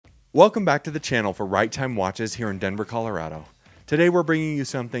Welcome back to the channel for Right Time Watches here in Denver, Colorado. Today we're bringing you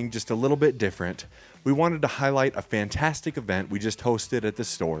something just a little bit different. We wanted to highlight a fantastic event we just hosted at the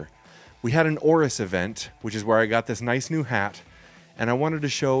store. We had an Oris event, which is where I got this nice new hat, and I wanted to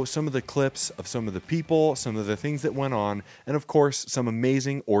show some of the clips of some of the people, some of the things that went on, and of course, some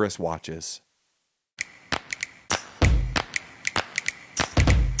amazing Oris watches.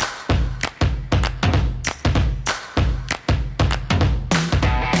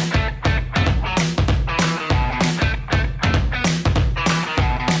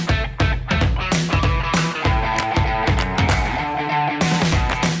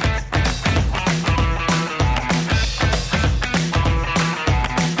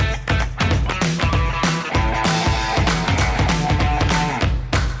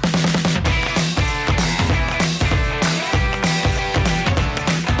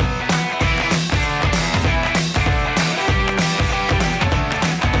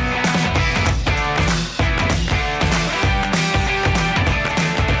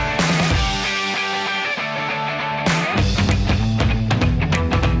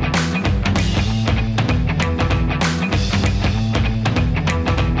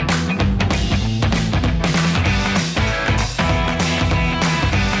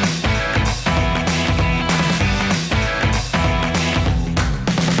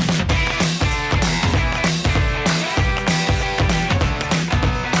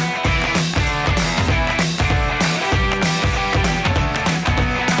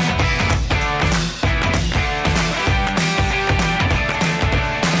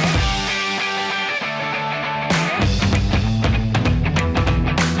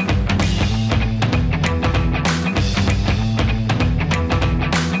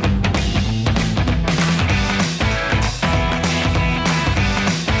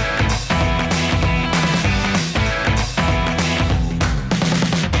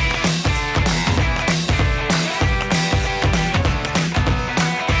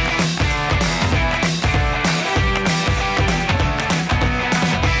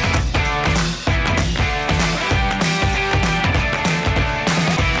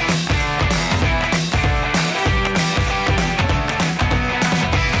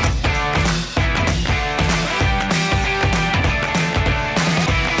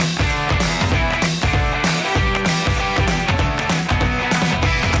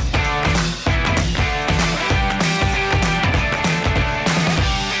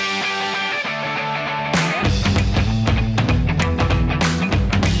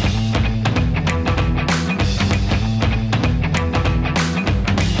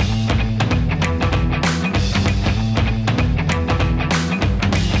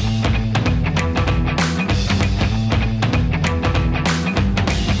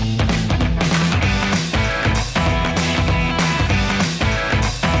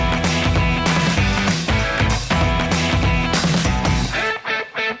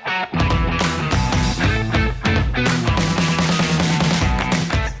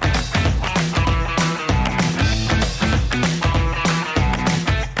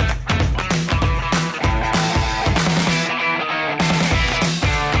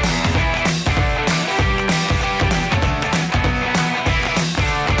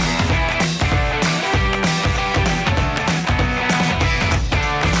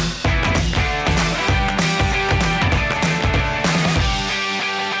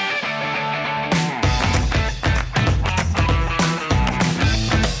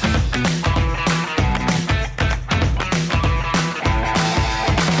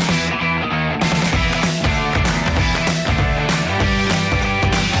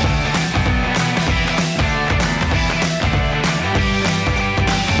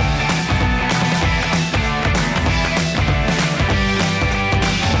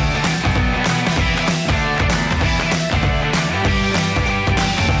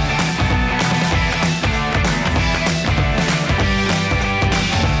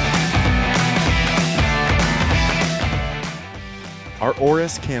 Our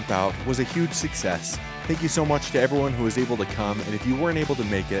Oris Campout was a huge success. Thank you so much to everyone who was able to come, and if you weren't able to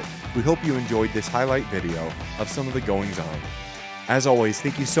make it, we hope you enjoyed this highlight video of some of the goings-on. As always,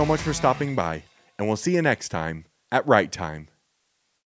 thank you so much for stopping by, and we'll see you next time at Right Time.